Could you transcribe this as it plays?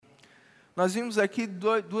Nós vimos aqui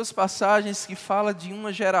duas passagens que falam de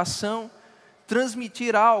uma geração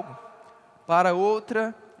transmitir algo para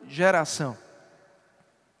outra geração.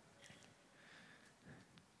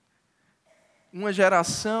 Uma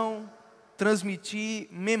geração transmitir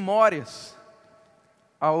memórias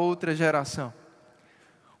a outra geração.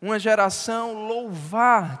 Uma geração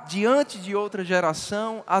louvar diante de outra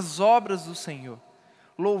geração as obras do Senhor.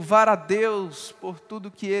 Louvar a Deus por tudo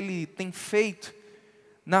que Ele tem feito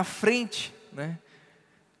na frente, né,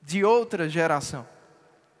 de outra geração.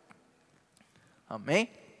 Amém?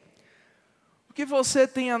 O que você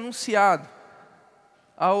tem anunciado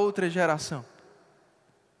a outra geração?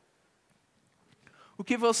 O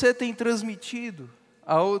que você tem transmitido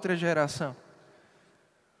a outra geração?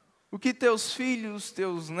 O que teus filhos,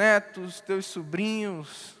 teus netos, teus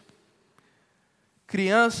sobrinhos,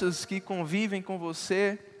 crianças que convivem com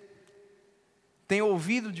você, têm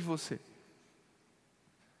ouvido de você?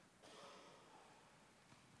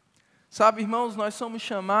 Sabe, irmãos, nós somos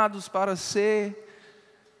chamados para ser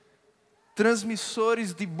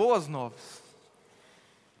transmissores de boas novas,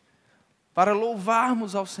 para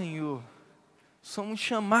louvarmos ao Senhor. Somos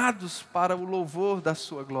chamados para o louvor da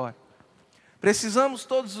sua glória. Precisamos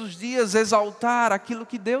todos os dias exaltar aquilo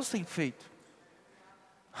que Deus tem feito.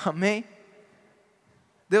 Amém?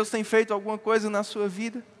 Deus tem feito alguma coisa na sua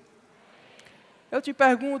vida? Eu te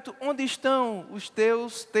pergunto, onde estão os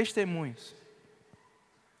teus testemunhos?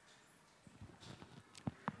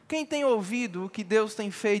 Quem tem ouvido o que Deus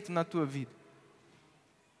tem feito na tua vida?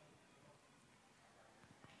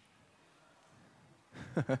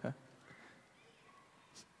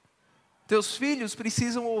 Teus filhos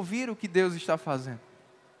precisam ouvir o que Deus está fazendo.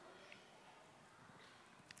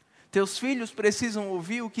 Teus filhos precisam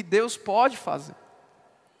ouvir o que Deus pode fazer.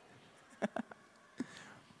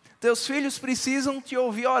 Teus filhos precisam te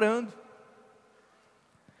ouvir orando.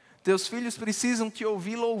 Teus filhos precisam te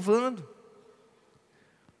ouvir louvando.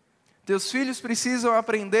 Teus filhos precisam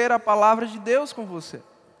aprender a palavra de Deus com você.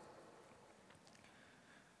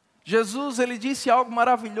 Jesus, ele disse algo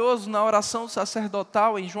maravilhoso na oração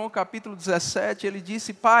sacerdotal, em João capítulo 17, ele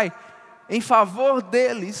disse: Pai, em favor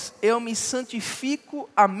deles eu me santifico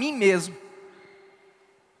a mim mesmo.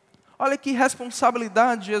 Olha que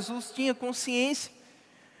responsabilidade. Jesus tinha consciência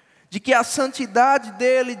de que a santidade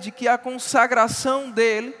dele, de que a consagração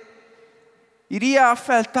dele, iria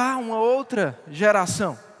afetar uma outra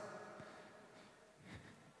geração.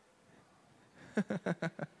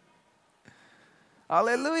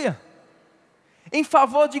 Aleluia! Em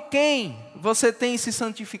favor de quem você tem se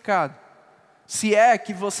santificado? Se é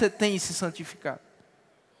que você tem se santificado.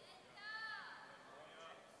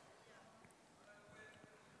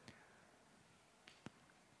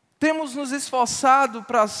 Temos nos esforçado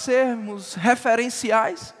para sermos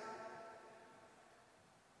referenciais?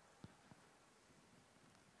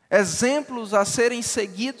 Exemplos a serem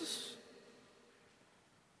seguidos?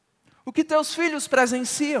 O que teus filhos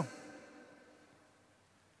presenciam?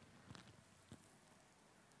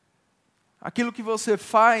 Aquilo que você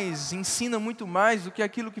faz ensina muito mais do que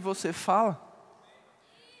aquilo que você fala.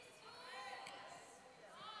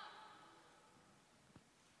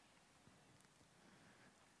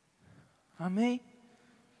 Amém?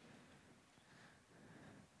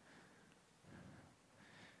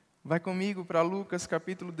 Vai comigo para Lucas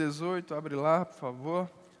capítulo 18, abre lá, por favor.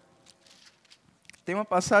 Tem uma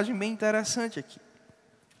passagem bem interessante aqui.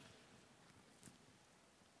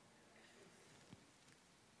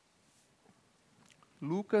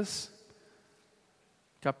 Lucas,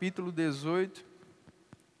 capítulo 18,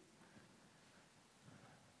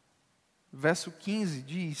 verso 15,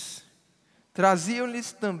 diz: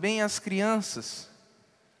 Traziam-lhes também as crianças,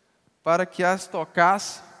 para que as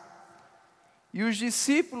tocasse, e os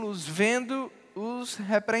discípulos, vendo, os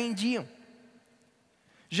repreendiam.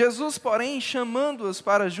 Jesus, porém, chamando-as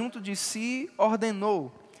para junto de si,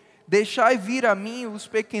 ordenou: Deixai vir a mim os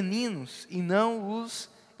pequeninos, e não os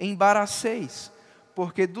embaraceis,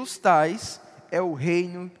 porque dos tais é o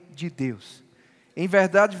reino de Deus. Em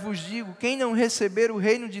verdade vos digo, quem não receber o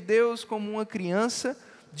reino de Deus como uma criança,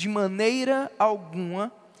 de maneira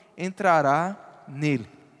alguma entrará nele.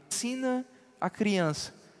 Ensina a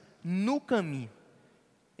criança no caminho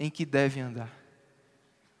em que deve andar.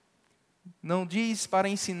 Não diz para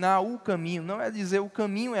ensinar o caminho, não é dizer o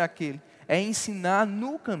caminho é aquele, é ensinar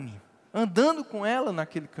no caminho, andando com ela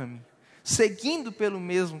naquele caminho, seguindo pelo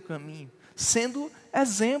mesmo caminho, sendo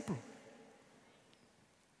exemplo,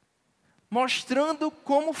 mostrando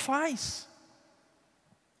como faz.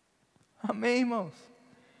 Amém, irmãos?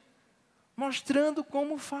 Mostrando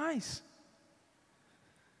como faz.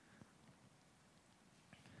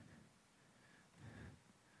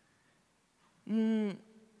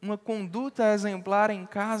 uma conduta exemplar em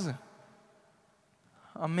casa.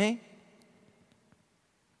 Amém?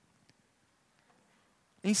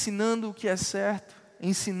 Ensinando o que é certo,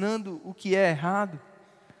 ensinando o que é errado,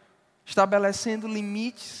 estabelecendo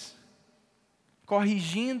limites,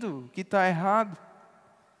 corrigindo o que está errado.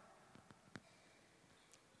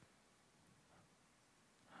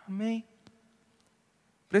 Amém?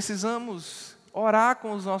 Precisamos orar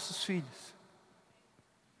com os nossos filhos.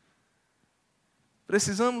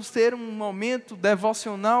 Precisamos ter um momento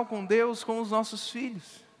devocional com Deus, com os nossos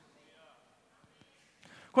filhos.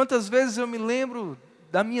 Quantas vezes eu me lembro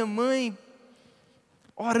da minha mãe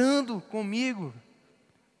orando comigo,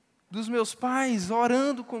 dos meus pais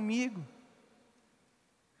orando comigo,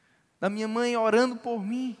 da minha mãe orando por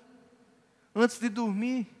mim, antes de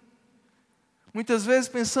dormir. Muitas vezes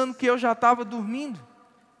pensando que eu já estava dormindo,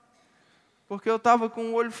 porque eu estava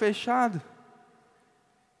com o olho fechado.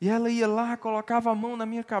 E ela ia lá, colocava a mão na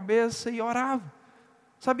minha cabeça e orava.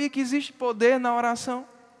 Sabia que existe poder na oração?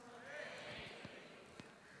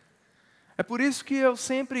 É por isso que eu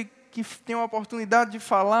sempre que tenho a oportunidade de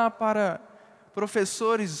falar para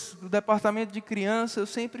professores do departamento de crianças, eu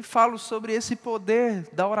sempre falo sobre esse poder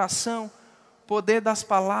da oração, poder das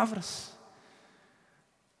palavras.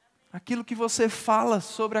 Aquilo que você fala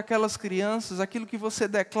sobre aquelas crianças, aquilo que você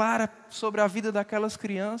declara sobre a vida daquelas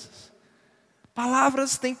crianças.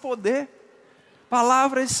 Palavras têm poder.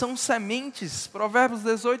 Palavras são sementes. Provérbios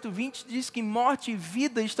 18, 20 diz que morte e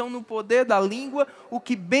vida estão no poder da língua. O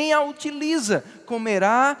que bem a utiliza,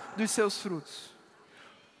 comerá dos seus frutos.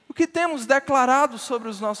 O que temos declarado sobre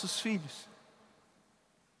os nossos filhos?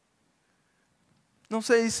 Não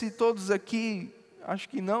sei se todos aqui, acho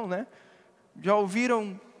que não, né? Já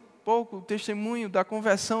ouviram pouco o testemunho da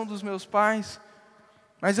conversão dos meus pais.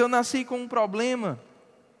 Mas eu nasci com um problema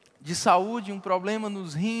de saúde, um problema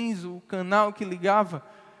nos rins, o canal que ligava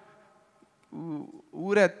o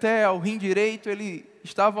ureter ao rim direito, ele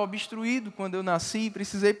estava obstruído quando eu nasci,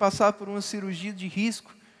 precisei passar por uma cirurgia de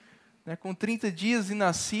risco, né, com 30 dias de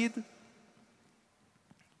nascido.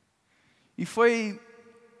 E foi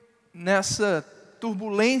nessa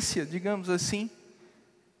turbulência, digamos assim,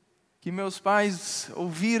 que meus pais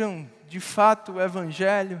ouviram de fato o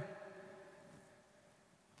Evangelho,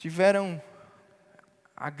 tiveram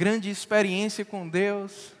a grande experiência com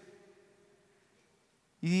Deus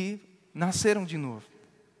e nasceram de novo.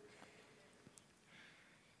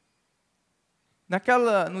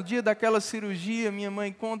 No dia daquela cirurgia, minha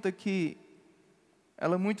mãe conta que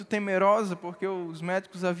ela muito temerosa, porque os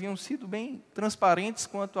médicos haviam sido bem transparentes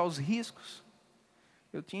quanto aos riscos.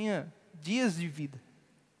 Eu tinha dias de vida.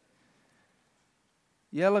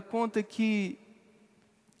 E ela conta que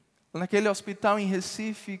naquele hospital em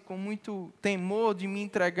Recife, com muito temor de me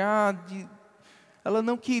entregar, ela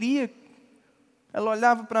não queria, ela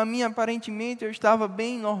olhava para mim, aparentemente eu estava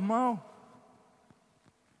bem, normal.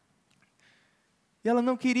 E ela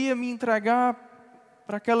não queria me entregar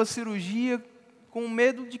para aquela cirurgia com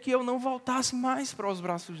medo de que eu não voltasse mais para os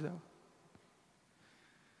braços dela.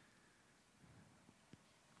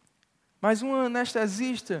 Mas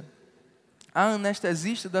a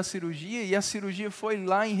anestesista da cirurgia, e a cirurgia foi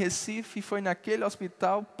lá em Recife, foi naquele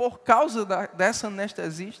hospital, por causa dessa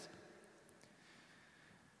anestesista.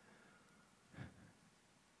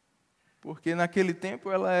 Porque naquele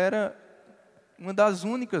tempo ela era uma das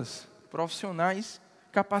únicas profissionais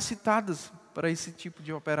capacitadas para esse tipo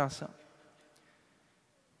de operação.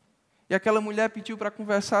 E aquela mulher pediu para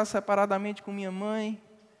conversar separadamente com minha mãe.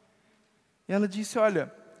 E ela disse: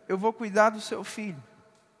 olha, eu vou cuidar do seu filho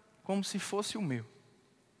como se fosse o meu.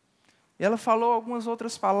 E ela falou algumas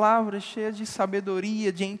outras palavras cheias de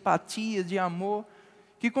sabedoria, de empatia, de amor,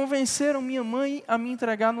 que convenceram minha mãe a me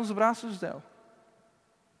entregar nos braços dela.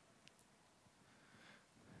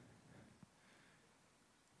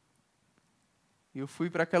 Eu fui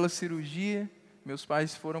para aquela cirurgia, meus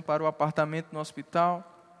pais foram para o apartamento no hospital.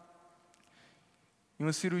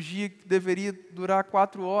 Uma cirurgia que deveria durar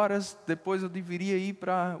 4 horas, depois eu deveria ir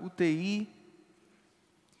para a UTI.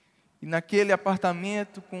 E naquele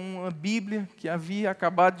apartamento, com uma Bíblia que havia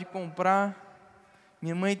acabado de comprar,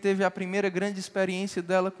 minha mãe teve a primeira grande experiência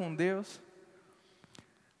dela com Deus.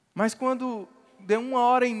 Mas quando deu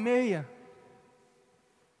 1h30,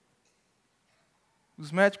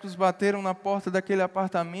 os médicos bateram na porta daquele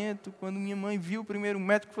apartamento. Quando minha mãe viu o primeiro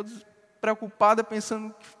médico, foi preocupada, pensando: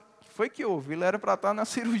 o que foi que houve? Ele era para estar na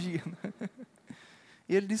cirurgia.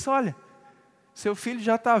 E ele disse: olha, seu filho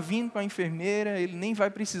já está vindo com a enfermeira, ele nem vai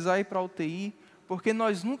precisar ir para a UTI, porque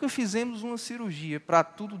nós nunca fizemos uma cirurgia para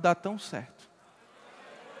tudo dar tão certo.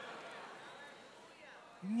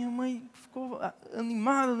 Minha mãe ficou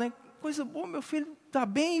animada, né? coisa boa, meu filho está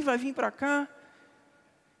bem, vai vir para cá.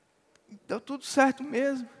 Deu tudo certo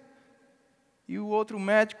mesmo. E o outro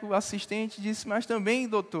médico assistente disse, mas também,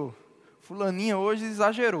 doutor, fulaninha hoje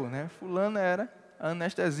exagerou, né? Fulana era a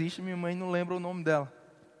anestesista, minha mãe não lembra o nome dela.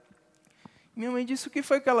 Minha mãe disse, o que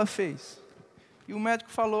foi que ela fez? E o médico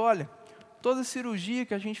falou, olha, toda cirurgia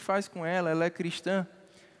que a gente faz com ela, ela é cristã,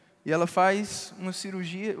 e ela faz uma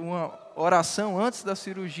cirurgia, uma oração antes da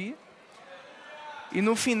cirurgia, e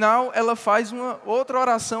no final ela faz uma outra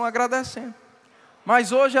oração agradecendo.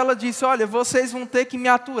 Mas hoje ela disse, olha, vocês vão ter que me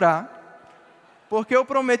aturar, porque eu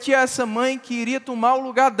prometi a essa mãe que iria tomar o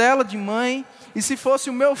lugar dela de mãe, e se fosse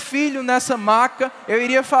o meu filho nessa maca, eu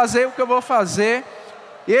iria fazer o que eu vou fazer.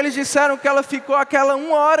 E eles disseram que ela ficou aquela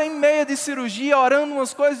 1h30 de cirurgia, orando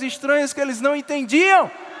umas coisas estranhas que eles não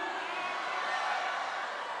entendiam.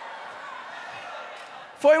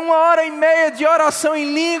 Foi 1h30 de oração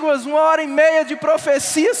em línguas, 1h30 de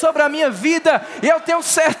profecia sobre a minha vida. E eu tenho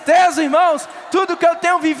certeza, irmãos, tudo que eu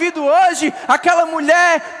tenho vivido hoje, aquela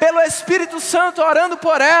mulher, pelo Espírito Santo orando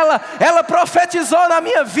por ela, ela profetizou na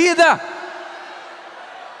minha vida.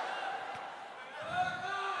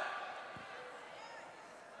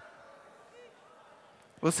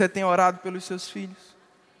 Você tem orado pelos seus filhos?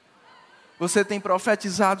 Você tem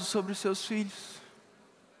profetizado sobre os seus filhos?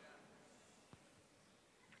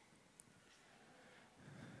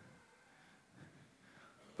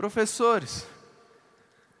 Professores,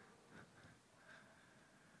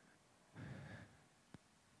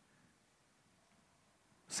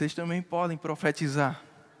 vocês também podem profetizar,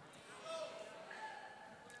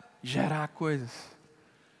 gerar coisas.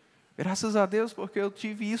 Graças a Deus, porque eu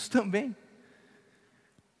tive isso também.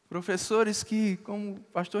 Professores que, como o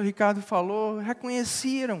pastor Ricardo falou,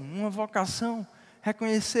 reconheceram uma vocação,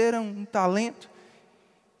 reconheceram um talento.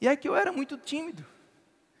 E é que eu era muito tímido.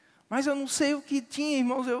 Mas eu não sei o que tinha,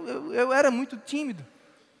 irmãos, eu era muito tímido.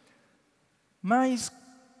 Mas,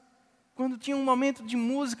 quando tinha um momento de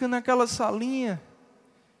música naquela salinha,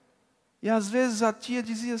 e às vezes a tia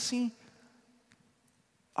dizia assim,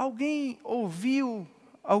 alguém ouviu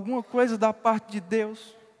alguma coisa da parte de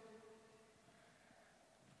Deus?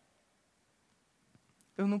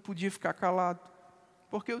 Eu não podia ficar calado,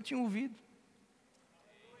 porque eu tinha ouvido.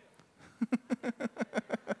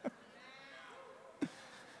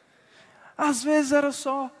 Às vezes era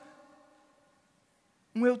só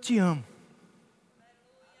um eu te amo.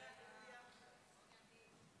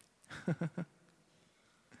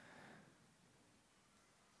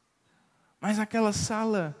 Mas naquela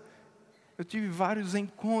sala, eu tive vários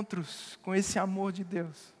encontros com esse amor de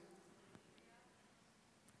Deus,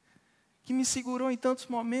 que me segurou em tantos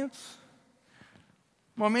momentos.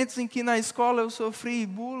 Momentos em que na escola eu sofri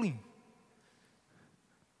bullying.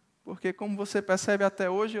 Porque, como você percebe até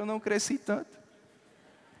hoje, eu não cresci tanto.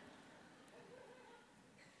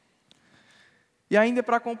 E ainda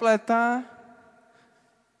para completar,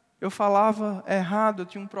 eu falava errado, eu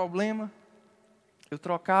tinha um problema. Eu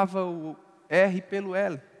trocava o R pelo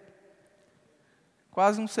L.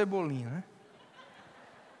 Quase um cebolinha, né?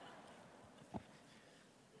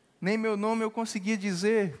 Nem meu nome eu conseguia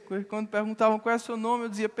dizer. Quando perguntavam qual é o seu nome, eu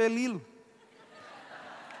dizia Perilo.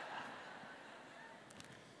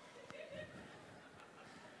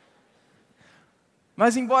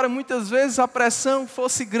 Mas embora muitas vezes a pressão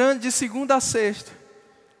fosse grande de segunda a sexta,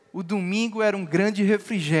 o domingo era um grande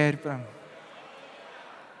refrigério para mim.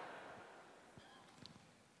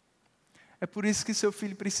 É por isso que seu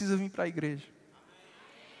filho precisa vir para a igreja.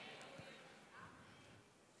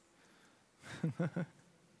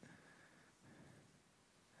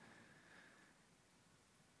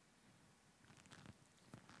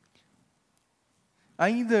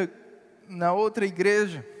 Ainda na outra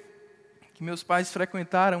igreja que meus pais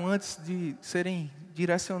frequentaram antes de serem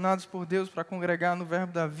direcionados por Deus para congregar no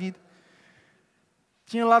Verbo da Vida,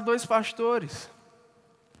 tinha lá 2 pastores,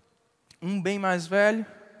 um bem mais velho,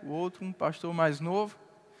 o outro um pastor mais novo.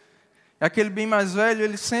 E aquele bem mais velho,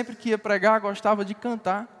 ele sempre que ia pregar, gostava de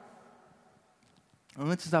cantar.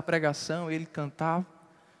 Antes da pregação, ele cantava.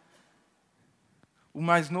 O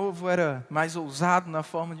mais novo era mais ousado na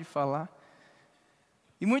forma de falar.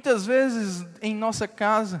 E muitas vezes em nossa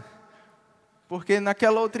casa, porque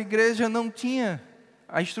naquela outra igreja não tinha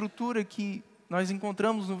a estrutura que nós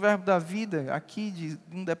encontramos no Verbo da Vida, aqui de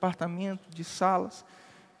um departamento, de salas.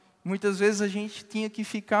 Muitas vezes a gente tinha que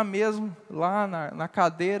ficar mesmo lá na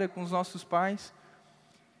cadeira com os nossos pais.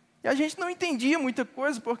 E a gente não entendia muita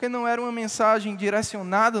coisa, porque não era uma mensagem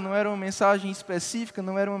direcionada, não era uma mensagem específica,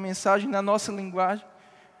 não era uma mensagem na nossa linguagem.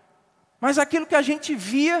 Mas aquilo que a gente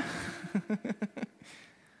via,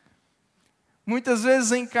 Muitas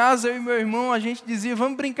vezes em casa, eu e meu irmão, a gente dizia,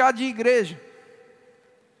 vamos brincar de igreja.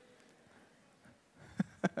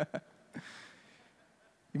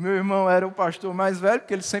 E meu irmão era o pastor mais velho,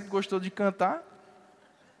 porque ele sempre gostou de cantar.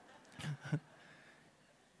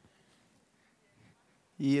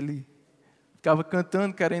 E ele ficava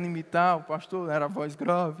cantando, querendo imitar o pastor, era a voz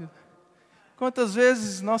grave. Quantas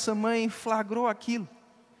vezes nossa mãe flagrou aquilo?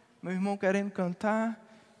 Meu irmão querendo cantar,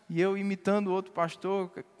 e eu imitando o outro pastor,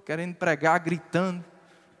 querendo pregar, gritando.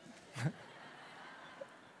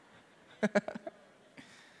 O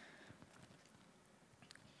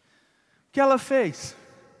que ela fez?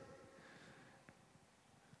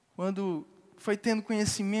 Quando foi tendo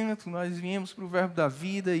conhecimento, nós viemos para o Verbo da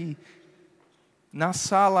Vida e na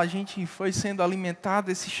sala a gente foi sendo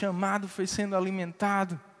alimentado, esse chamado foi sendo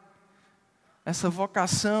alimentado, essa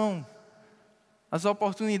vocação, as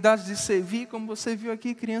oportunidades de servir, como você viu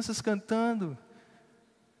aqui, crianças cantando,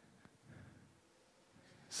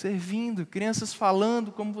 servindo, crianças falando,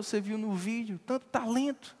 como você viu no vídeo, tanto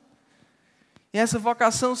talento. E essa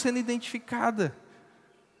vocação sendo identificada.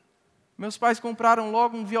 Meus pais compraram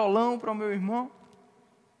logo um violão para o meu irmão.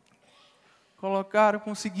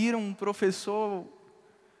 Conseguiram um professor.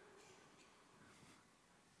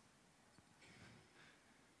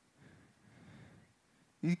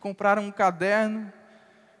 E compraram um caderno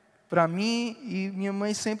para mim. E minha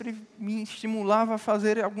mãe sempre me estimulava a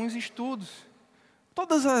fazer alguns estudos.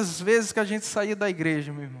 Todas as vezes que a gente saía da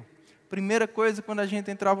igreja, meu irmão, a primeira coisa quando a gente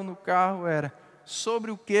entrava no carro era sobre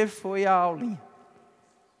o que foi a aulinha.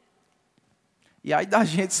 E aí da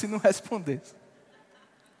gente se não respondesse.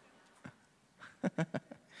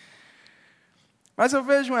 Mas eu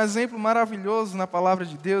vejo um exemplo maravilhoso na palavra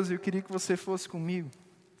de Deus e eu queria que você fosse comigo.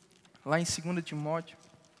 Lá em 2 Timóteo.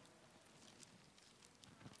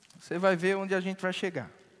 Você vai ver onde a gente vai chegar.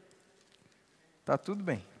 Tá tudo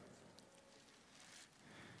bem.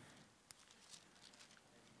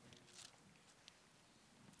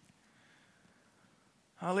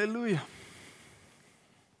 Aleluia.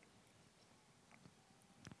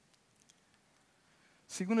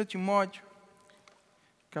 Segunda Timóteo,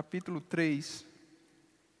 capítulo 3.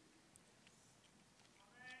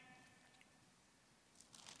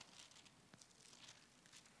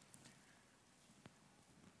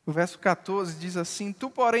 O verso 14 diz assim: Tu,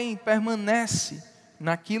 porém, permanece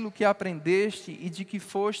naquilo que aprendeste e de que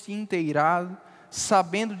foste inteirado,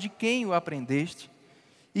 sabendo de quem o aprendeste,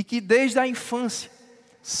 e que desde a infância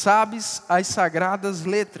sabes as sagradas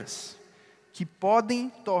letras, que podem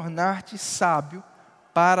tornar-te sábio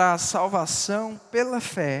para a salvação pela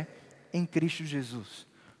fé em Cristo Jesus.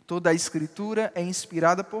 Toda a Escritura é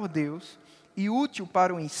inspirada por Deus e útil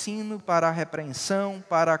para o ensino, para a repreensão,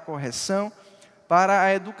 para a correção, para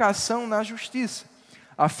a educação na justiça,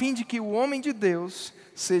 a fim de que o homem de Deus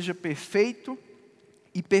seja perfeito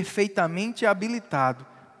e perfeitamente habilitado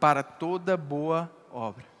para toda boa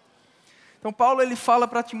obra. Então Paulo ele fala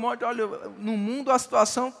para Timóteo, olha, no mundo a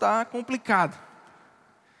situação está complicada.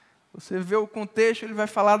 Você vê o contexto, ele vai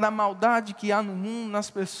falar da maldade que há no mundo, nas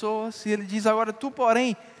pessoas, e ele diz agora, tu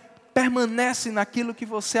porém, permanece naquilo que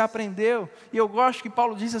você aprendeu. E eu gosto que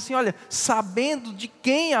Paulo diz assim, olha, sabendo de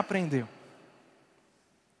quem aprendeu.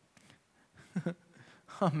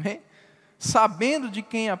 Amém? Sabendo de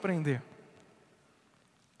quem aprendeu.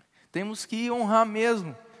 Temos que honrar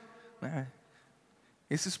mesmo, né?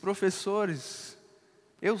 Esses professores.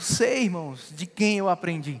 Eu sei, irmãos, de quem eu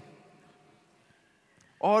aprendi.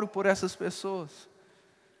 Oro por essas pessoas.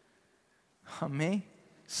 Amém?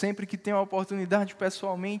 Sempre que tenho a oportunidade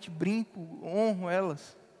pessoalmente, brinco, honro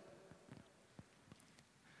elas.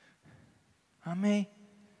 Amém?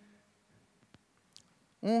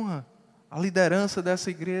 Honra a liderança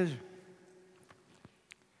dessa igreja.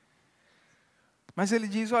 Mas ele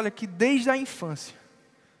diz, olha, que desde a infância,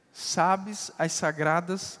 sabes as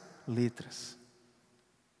sagradas letras.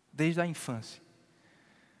 Desde a infância.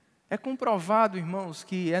 É comprovado, irmãos,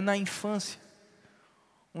 que é na infância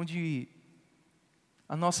onde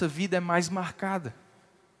a nossa vida é mais marcada.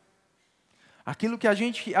 Aquilo que a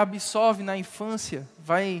gente absorve na infância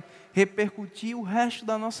vai repercutir o resto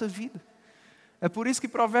da nossa vida. É por isso que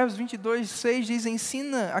Provérbios 22:6 diz,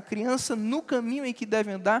 ensina a criança no caminho em que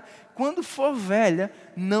deve andar, quando for velha,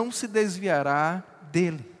 não se desviará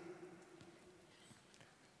dele.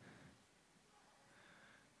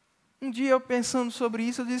 Um dia eu pensando sobre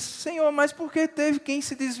isso, eu disse, Senhor, mas por que teve quem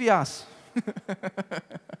se desviasse?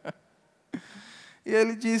 E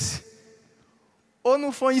ele disse, ou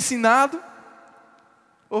não foi ensinado,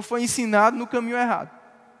 ou foi ensinado no caminho errado.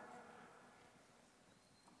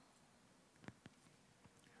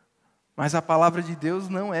 Mas a palavra de Deus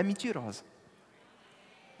não é mentirosa.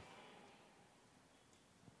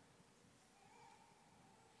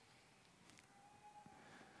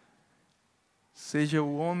 seja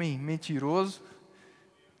o homem mentiroso,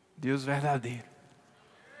 Deus verdadeiro.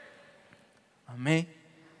 Amém?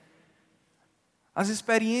 As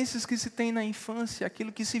experiências que se tem na infância,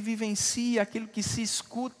 aquilo que se vivencia, aquilo que se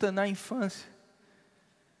escuta na infância,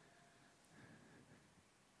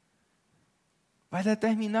 vai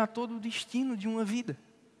determinar todo o destino de uma vida.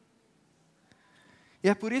 E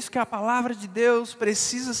é por isso que a palavra de Deus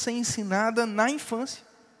precisa ser ensinada na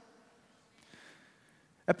infância.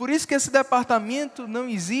 É por isso que esse departamento não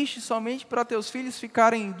existe somente para teus filhos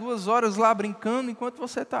ficarem 2 horas lá brincando enquanto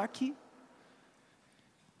você está aqui.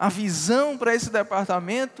 A visão para esse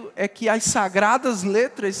departamento é que as sagradas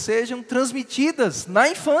letras sejam transmitidas na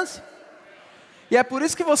infância. E é por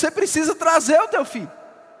isso que você precisa trazer o teu filho.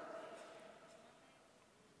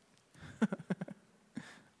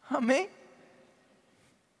 Amém?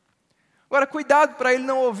 Agora, cuidado para ele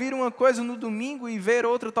não ouvir uma coisa no domingo e ver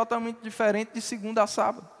outra totalmente diferente de segunda a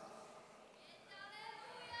sábado.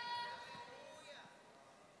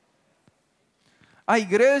 A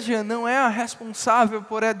igreja não é a responsável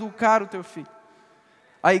por educar o teu filho.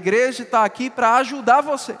 A igreja está aqui para ajudar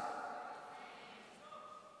você.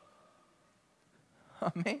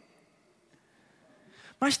 Amém?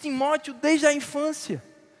 Mas Timóteo, desde a infância,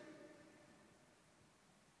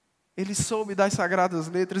 ele soube das sagradas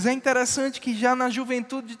letras. É interessante que já na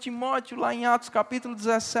juventude de Timóteo, lá em Atos capítulo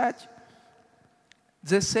 17,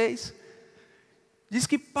 16, diz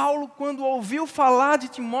que Paulo, quando ouviu falar de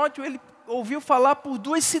Timóteo, ele ouviu falar por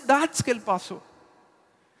 2 cidades que ele passou.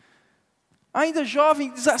 Ainda jovem,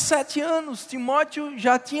 17 anos, Timóteo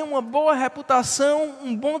já tinha uma boa reputação,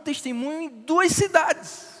 um bom testemunho em 2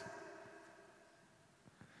 cidades.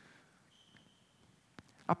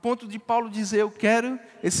 A ponto de Paulo dizer, eu quero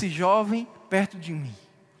esse jovem perto de mim.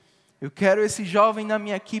 Eu quero esse jovem na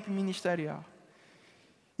minha equipe ministerial.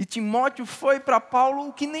 E Timóteo foi para Paulo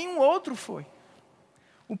o que nenhum outro foi.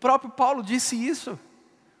 O próprio Paulo disse isso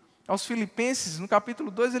aos Filipenses, no capítulo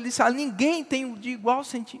 2, ele disse, ninguém tem de igual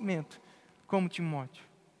sentimento como Timóteo.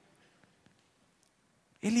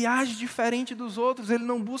 Ele age diferente dos outros, ele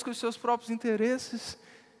não busca os seus próprios interesses.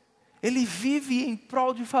 Ele vive em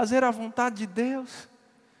prol de fazer a vontade de Deus.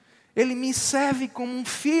 Ele me serve como um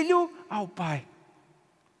filho ao Pai.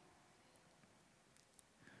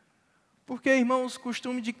 Porque, irmãos,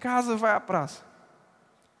 costume de casa vai à praça.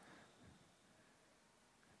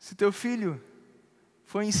 Se teu filho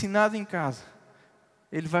foi ensinado em casa,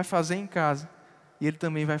 ele vai fazer em casa e ele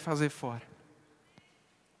também vai fazer fora.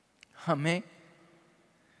 Amém?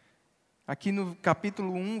 Aqui no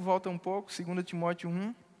capítulo 1, volta um pouco, 2 Timóteo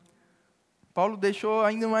 1. Paulo deixou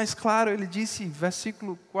ainda mais claro, ele disse,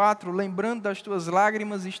 versículo 4, lembrando das tuas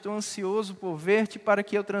lágrimas, estou ansioso por ver-te para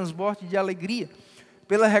que eu transborde de alegria,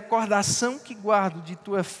 pela recordação que guardo de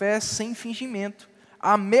tua fé sem fingimento,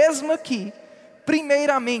 a mesma que,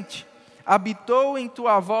 primeiramente, habitou em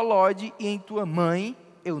tua avó Lode e em tua mãe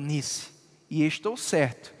Eunice, e estou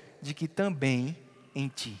certo de que também em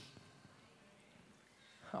ti.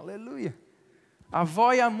 Aleluia. A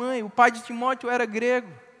avó e a mãe, o pai de Timóteo era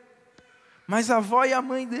grego, mas a avó e a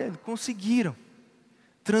mãe dele conseguiram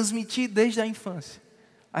transmitir desde a infância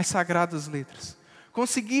as sagradas letras.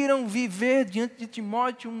 Conseguiram viver diante de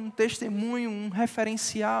Timóteo um testemunho, um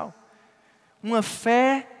referencial. Uma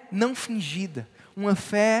fé não fingida, uma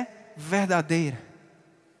fé verdadeira.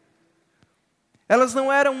 Elas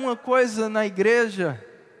não eram uma coisa na igreja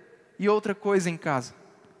e outra coisa em casa.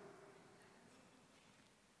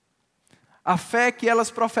 A fé que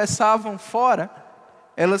elas professavam fora,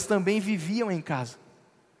 elas também viviam em casa.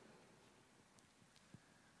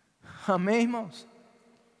 Amém, irmãos?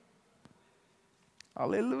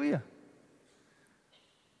 Aleluia.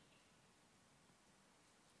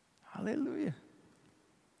 Aleluia.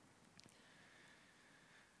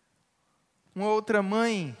 Uma outra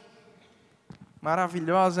mãe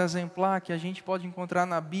maravilhosa, exemplar, que a gente pode encontrar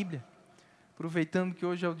na Bíblia, aproveitando que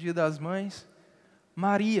hoje é o Dia das Mães,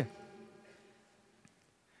 Maria.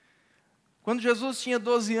 Quando Jesus tinha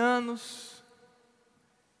 12 anos,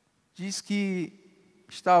 diz que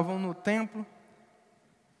estavam no templo,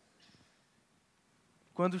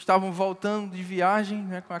 quando estavam voltando de viagem,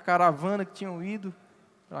 com a caravana que tinham ido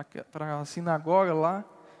para a sinagoga lá,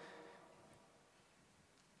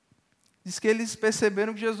 diz que eles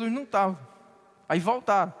perceberam que Jesus não estava, aí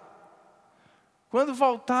voltaram. Quando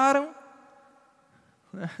voltaram,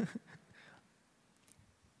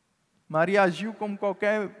 Maria agiu como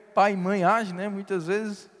qualquer pai e mãe age, né? Muitas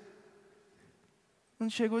vezes.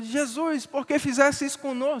 Quando chegou, disse, Jesus, por que fizesse isso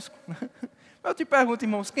conosco? Eu te pergunto,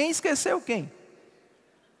 irmãos, quem esqueceu quem?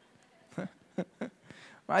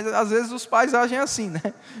 Mas às vezes os pais agem assim, né?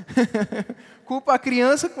 Culpa a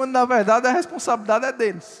criança quando na verdade a responsabilidade é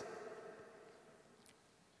deles.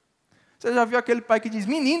 Você já viu aquele pai que diz: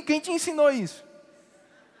 menino, quem te ensinou isso?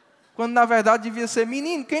 Quando na verdade devia ser: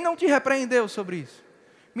 menino, quem não te repreendeu sobre isso?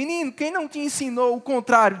 Menino, quem não te ensinou o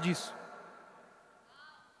contrário disso?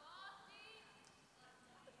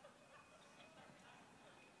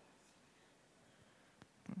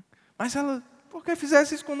 Mas ela, por que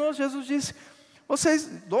fizesse isso conosco? Jesus disse: vocês,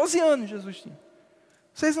 12 anos Jesus tinha.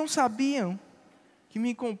 Vocês não sabiam que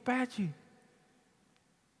me compete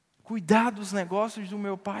cuidar dos negócios do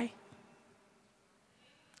meu pai?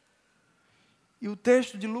 E o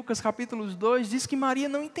texto de Lucas capítulo 2 diz que Maria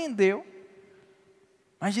não entendeu,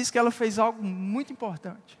 mas diz que ela fez algo muito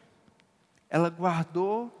importante. Ela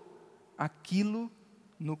guardou aquilo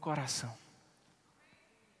no coração.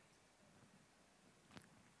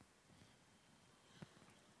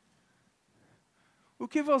 O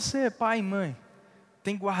que você, pai e mãe,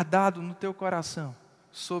 tem guardado no teu coração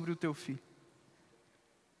sobre o teu filho?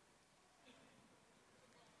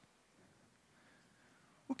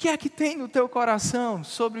 O que é que tem no teu coração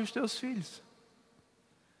sobre os teus filhos?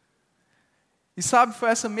 E sabe, foi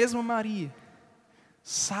essa mesma Maria,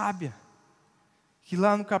 sábia, que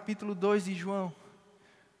lá no capítulo 2 de João,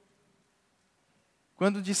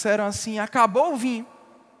 quando disseram assim: acabou o vinho.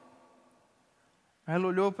 Ela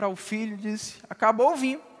olhou para o filho e disse: acabou o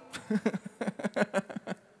vinho.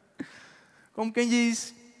 Como quem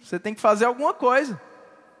diz: você tem que fazer alguma coisa.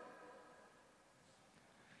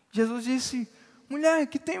 Jesus disse: mulher,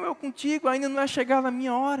 que tenho eu contigo? Ainda não é chegada a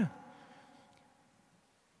minha hora.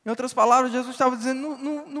 Em outras palavras, Jesus estava dizendo: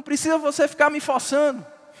 não precisa você ficar me forçando.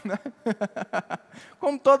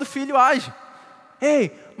 Como todo filho age.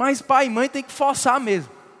 Ei, mas pai e mãe tem que forçar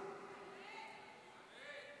mesmo.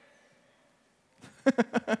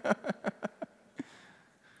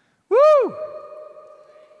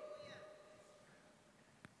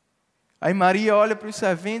 Aí Maria olha para os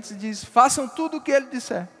serventes e diz: façam tudo o que ele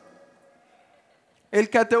disser. Ele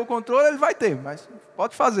quer ter o controle, ele vai ter, mas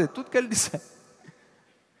pode fazer tudo o que ele disser.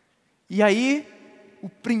 E aí, o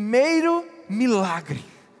primeiro milagre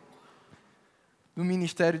do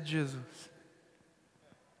ministério de Jesus.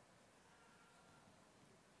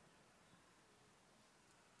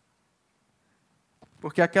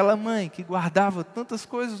 Porque aquela mãe que guardava tantas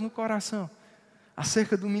coisas no coração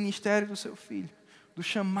acerca do ministério do seu filho, do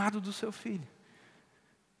chamado do seu filho,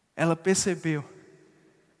 ela percebeu: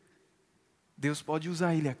 Deus pode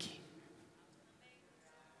usar ele aqui.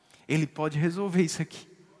 Ele pode resolver isso aqui.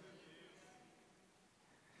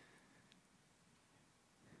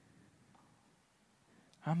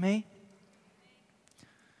 Amém?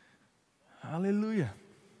 Aleluia.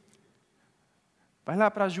 Vai lá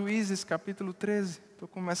para Juízes capítulo 13. Estou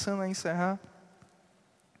começando a encerrar.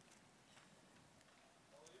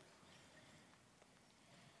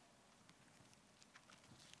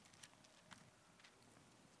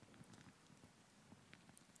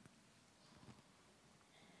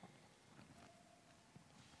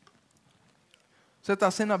 Você está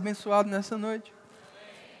sendo abençoado nessa noite?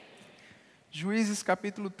 Juízes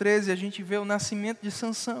capítulo 13, a gente vê o nascimento de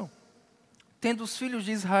Sansão. Tendo os filhos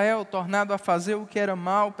de Israel tornado a fazer o que era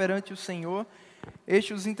mal perante o Senhor,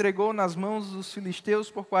 este os entregou nas mãos dos filisteus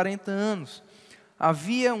por 40 anos.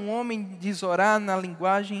 Havia um homem de Zorá na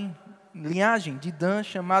linhagem de Dan,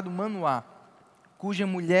 chamado Manoá, cuja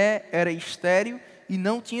mulher era estéril e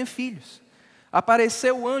não tinha filhos.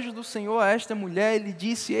 Apareceu o anjo do Senhor a esta mulher e lhe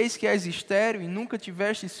disse: eis que és estéril e nunca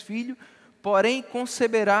tivestes filho, porém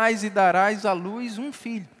conceberás e darás à luz um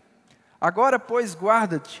filho. Agora, pois,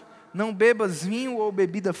 guarda-te, não bebas vinho ou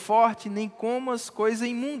bebida forte, nem comas coisa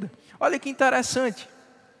imunda. Olha que interessante.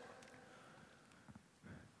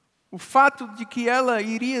 O fato de que ela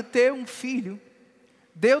iria ter um filho,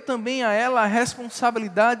 deu também a ela a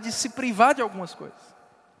responsabilidade de se privar de algumas coisas.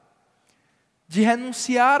 De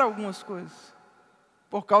renunciar a algumas coisas.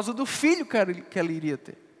 Por causa do filho que ela iria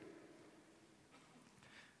ter.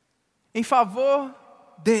 Em favor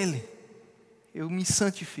dele, eu me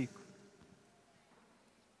santifico.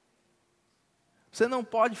 Você não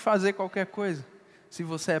pode fazer qualquer coisa se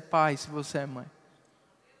você é pai, se você é mãe.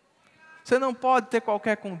 Você não pode ter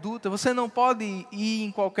qualquer conduta, você não pode ir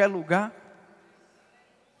em qualquer lugar.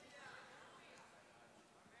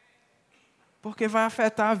 Porque vai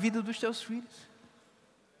afetar a vida dos teus filhos.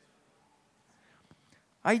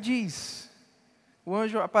 Aí diz, o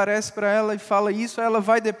anjo aparece para ela e fala isso, ela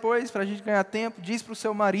vai depois, para a gente ganhar tempo, diz para o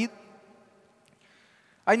seu marido.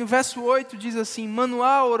 Aí no verso 8 diz assim: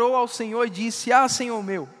 Manoá orou ao Senhor e disse: ah, Senhor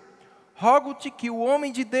meu, rogo-te que o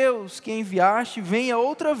homem de Deus que enviaste venha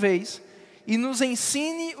outra vez e nos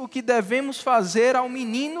ensine o que devemos fazer ao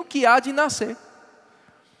menino que há de nascer.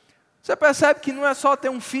 Você percebe que não é só ter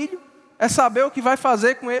um filho, é saber o que vai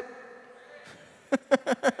fazer com ele.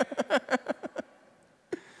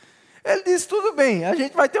 Ele disse, tudo bem, a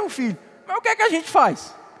gente vai ter um filho, mas o que é que a gente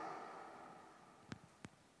faz?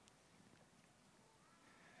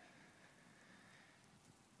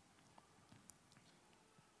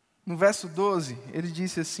 No verso 12, ele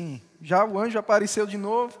disse assim, já o anjo apareceu de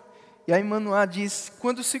novo, e aí Manoá disse,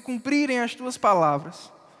 quando se cumprirem as tuas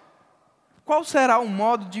palavras, qual será o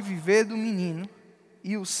modo de viver do menino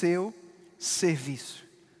e o seu serviço?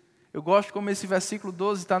 Eu gosto como esse versículo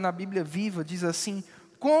 12 está na Bíblia Viva, diz assim,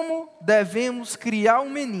 como devemos criar um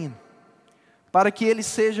menino, para que ele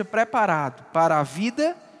seja preparado para a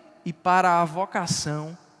vida e para a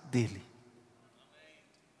vocação dele.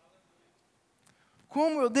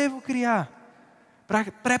 Como eu devo criar para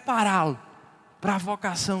prepará-lo para a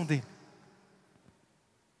vocação dele?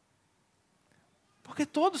 Porque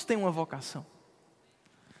todos têm uma vocação.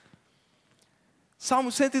 Salmo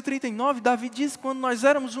 139, Davi diz, quando nós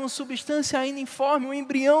éramos uma substância ainda informe, um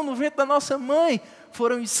embrião no ventre da nossa mãe,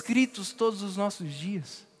 foram escritos todos os nossos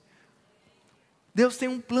dias. Deus tem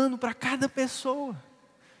um plano para cada pessoa.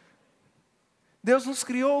 Deus nos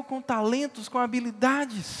criou com talentos, com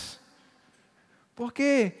habilidades.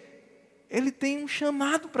 Porque Ele tem um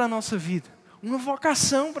chamado para a nossa vida, uma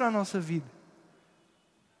vocação para a nossa vida.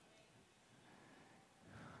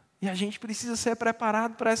 E a gente precisa ser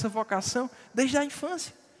preparado para essa vocação desde a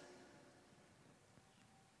infância.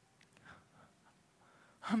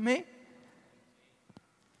 Amém?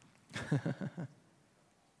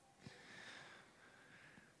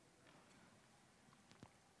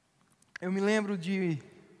 Eu me lembro de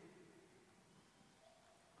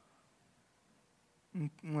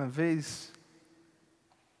uma vez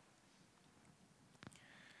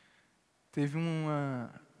teve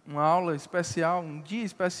uma aula especial, um dia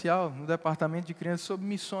especial no departamento de crianças sobre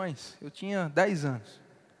missões. Eu tinha 10 anos.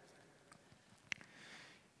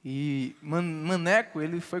 E Maneco,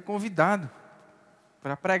 ele foi convidado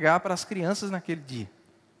para pregar para as crianças naquele dia.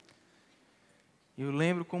 Eu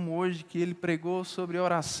lembro como hoje que ele pregou sobre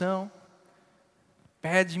oração.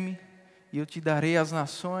 Pede-me e eu te darei as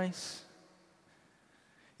nações.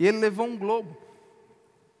 E ele levou um globo.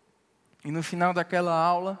 E no final daquela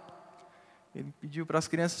aula, ele pediu para as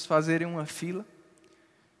crianças fazerem uma fila.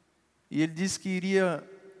 E ele disse que iria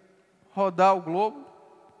rodar o globo.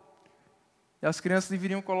 E as crianças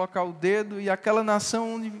deveriam colocar o dedo. E aquela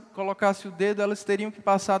nação onde colocasse o dedo, elas teriam que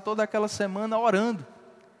passar toda aquela semana orando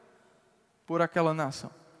por aquela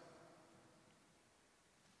nação.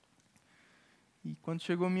 E quando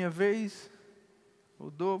chegou a minha vez,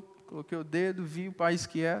 rodou, coloquei o dedo, vi o país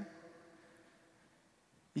que era.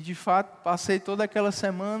 E de fato, passei toda aquela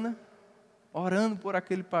semana orando por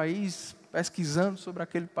aquele país, pesquisando sobre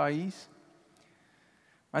aquele país.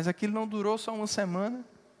 Mas aquilo não durou só uma semana.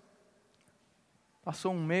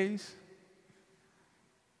 Passou um mês.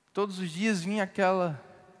 Todos os dias vinha aquela...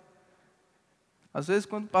 Às vezes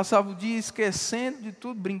quando passava o dia esquecendo de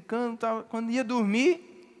tudo, brincando, quando ia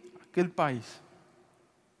dormir, aquele país.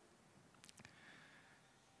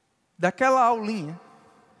 Daquela aulinha,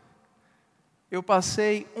 eu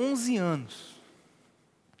passei 11 anos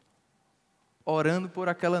orando por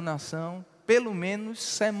aquela nação, pelo menos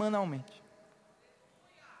semanalmente.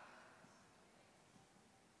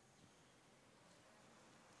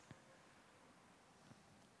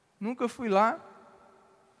 Nunca fui lá,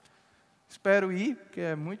 espero ir, porque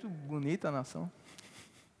é muito bonita a nação.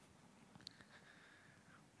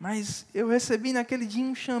 Mas eu recebi naquele dia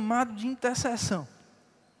um chamado de intercessão.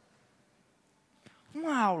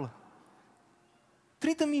 Uma aula,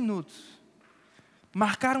 30 minutos,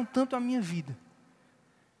 marcaram tanto a minha vida.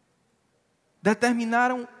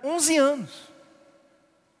 Determinaram 11 anos.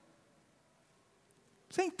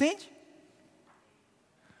 Você entende?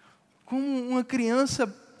 Como uma criança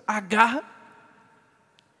agarra.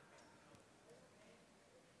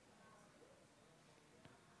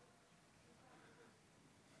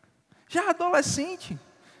 Já adolescente,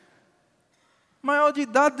 maior de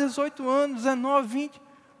idade, 18 anos, 19, 20,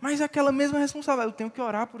 mas aquela mesma responsabilidade, eu tenho que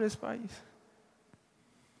orar por esse país.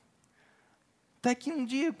 Até que um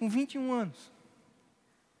dia, com 21 anos,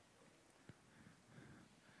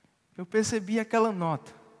 eu percebi aquela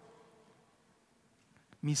nota,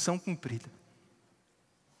 missão cumprida.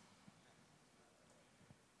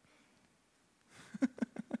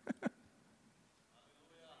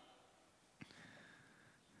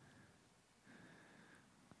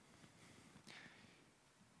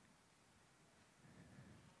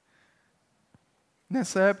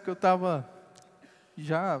 Nessa época eu estava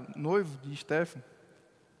já noivo de Stephen.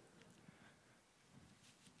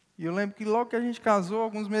 E eu lembro que logo que a gente casou,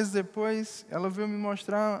 alguns meses depois, ela veio me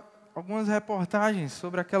mostrar algumas reportagens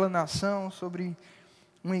sobre aquela nação, sobre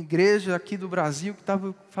uma igreja aqui do Brasil que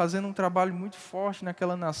estava fazendo um trabalho muito forte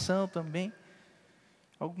naquela nação também.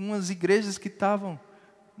 Algumas igrejas que estavam,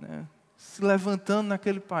 né, se levantando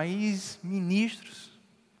naquele país, ministros.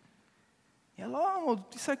 E ela,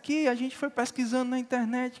 isso aqui, a gente foi pesquisando na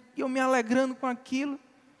internet, e eu me alegrando com aquilo.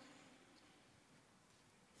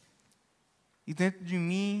 E dentro de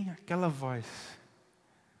mim, aquela voz: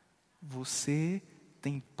 você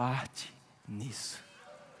tem parte nisso.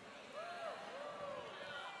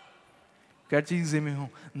 Quero te dizer, meu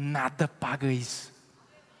irmão, nada paga isso.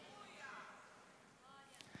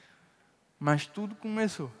 Mas tudo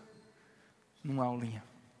começou numa aulinha.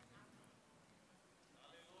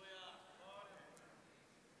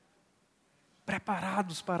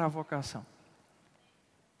 Preparados para a vocação.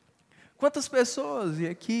 Quantas pessoas, e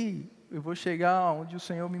aqui eu vou chegar onde o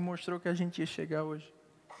Senhor me mostrou que a gente ia chegar hoje.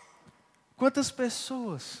 Quantas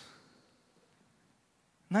pessoas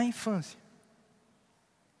na infância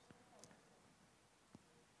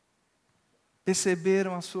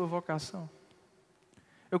perceberam a sua vocação?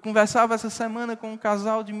 Eu conversava essa semana com um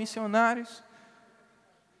casal de missionários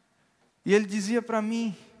e ele dizia para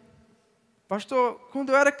mim: pastor, quando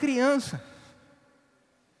eu era criança,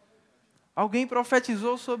 alguém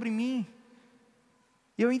profetizou sobre mim.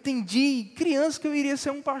 E eu entendi, criança, que eu iria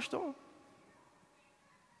ser um pastor.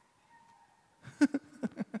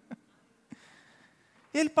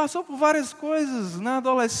 Ele passou por várias coisas na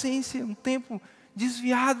adolescência, um tempo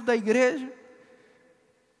desviado da igreja,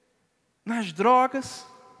 nas drogas.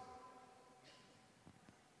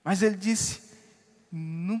 Mas ele disse: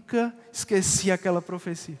 nunca esqueci aquela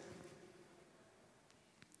profecia.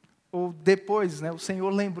 Ou depois, o Senhor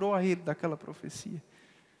lembrou a ele daquela profecia.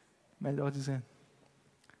 Melhor dizendo.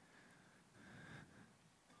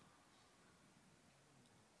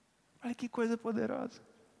 Olha que coisa poderosa.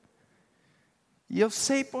 E eu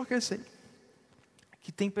sei porque sei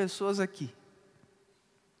que tem pessoas aqui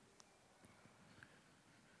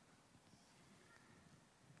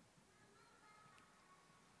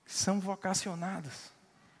que são vocacionadas.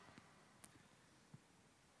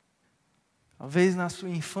 Talvez na sua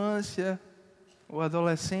infância ou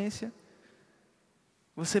adolescência,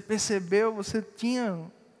 você percebeu, você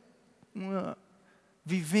tinha uma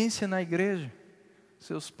vivência na igreja.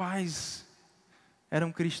 Seus pais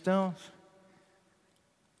eram cristãos.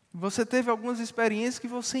 Você teve algumas experiências que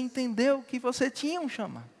você entendeu que você tinha um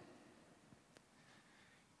chamado.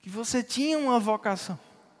 Que você tinha uma vocação.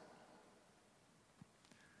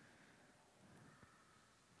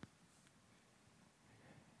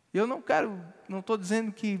 Eu não estou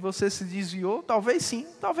dizendo que você se desviou, talvez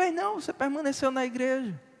sim, talvez não. Você permaneceu na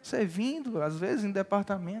igreja, servindo, às vezes em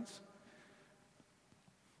departamentos.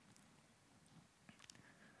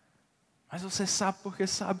 Mas você sabe porque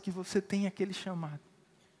sabe que você tem aquele chamado.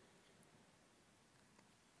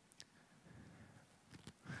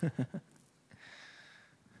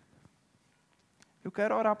 Eu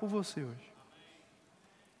quero orar por você hoje.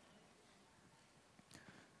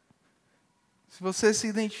 Se você se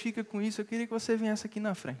identifica com isso, eu queria que você viesse aqui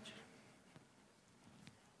na frente.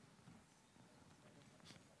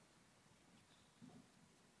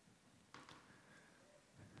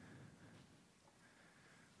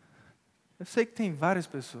 Eu sei que tem várias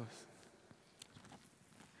pessoas.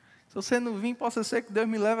 Se você não vir, possa ser que Deus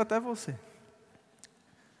me leve até você.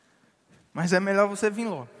 Mas é melhor você vir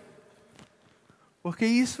logo. Porque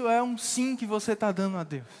isso é um sim que você está dando a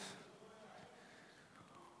Deus.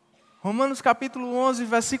 Romanos capítulo 11,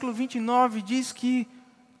 versículo 29 diz que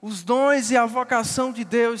os dons e a vocação de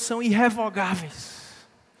Deus são irrevogáveis.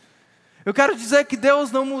 Eu quero dizer que Deus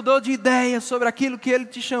não mudou de ideia sobre aquilo que Ele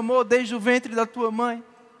te chamou desde o ventre da tua mãe.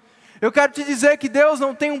 Eu quero te dizer que Deus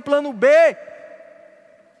não tem um plano B.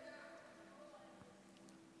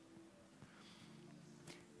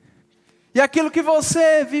 E aquilo que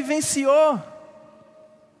você vivenciou,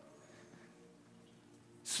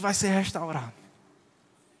 isso vai ser restaurado.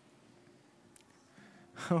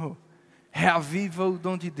 Reaviva o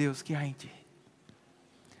dom de Deus que há em ti.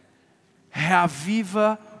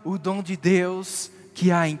 Reaviva o dom de Deus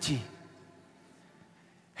que há em ti.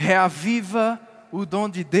 Reaviva o dom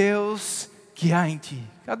de Deus que há em ti.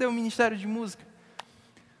 Cadê o ministério de música?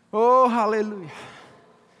 Oh, aleluia.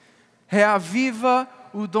 Reaviva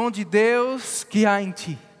o dom de Deus que há em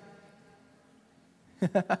ti.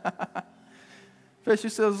 Feche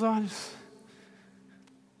os seus olhos.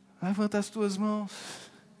 Levanta as tuas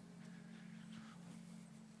mãos.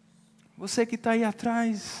 Você que está aí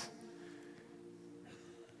atrás,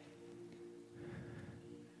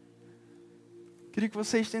 Queria que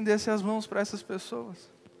você estendesse as mãos para essas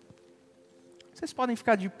pessoas. Vocês podem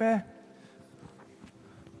ficar de pé.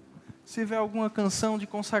 Se tiver alguma canção de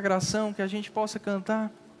consagração que a gente possa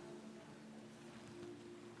cantar.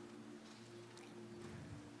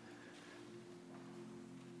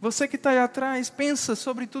 Você que está aí atrás, pensa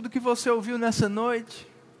sobre tudo que você ouviu nessa noite.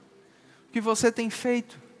 O que você tem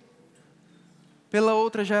feito pela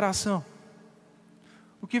outra geração.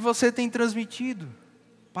 O que você tem transmitido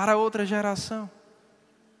para a outra geração.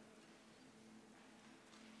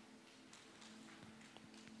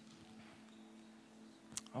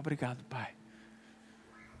 Obrigado, Pai.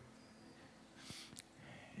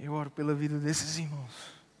 Eu oro pela vida desses irmãos.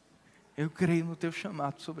 Eu creio no Teu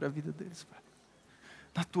chamado sobre a vida deles, Pai.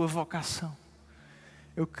 Na Tua vocação.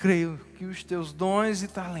 Eu creio que os Teus dons e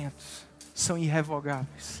talentos são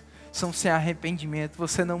irrevogáveis. São sem arrependimento.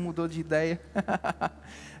 Você não mudou de ideia.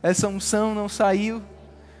 Essa unção não saiu.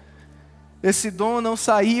 Esse dom não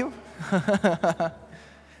saiu.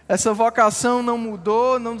 Essa vocação não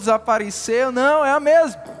mudou, não desapareceu. Não, é a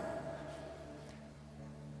mesma.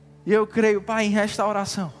 E eu creio, Pai, em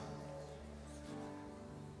restauração.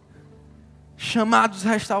 Chamados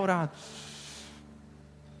restaurados.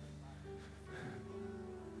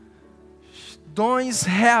 Dons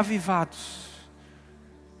reavivados.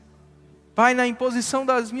 Pai, na imposição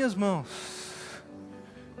das minhas mãos.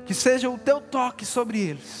 Que seja o Teu toque sobre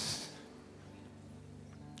eles.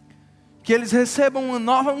 Que eles recebam uma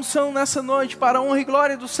nova unção nessa noite para a honra e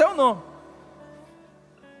glória do Seu nome.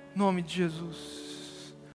 Em nome de Jesus.